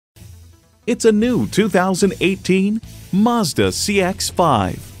It's a new 2018 Mazda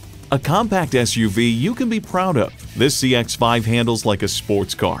CX-5. A compact SUV you can be proud of, this CX-5 handles like a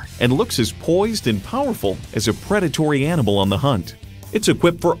sports car and looks as poised and powerful as a predatory animal on the hunt. It's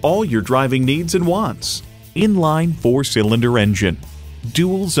equipped for all your driving needs and wants. Inline 4-cylinder engine,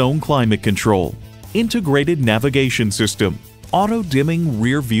 dual-zone climate control, integrated navigation system, auto-dimming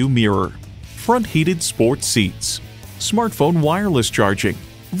rear-view mirror, front-heated sports seats, smartphone wireless charging,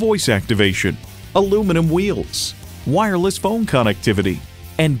 voice activation, aluminum wheels, wireless phone connectivity,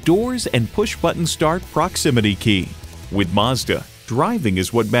 and doors and push-button start proximity key. With Mazda, driving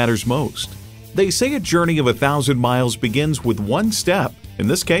is what matters most. They say a journey of 1,000 miles begins with one step. In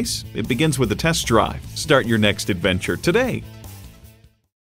this case, it begins with a test drive. Start your next adventure today.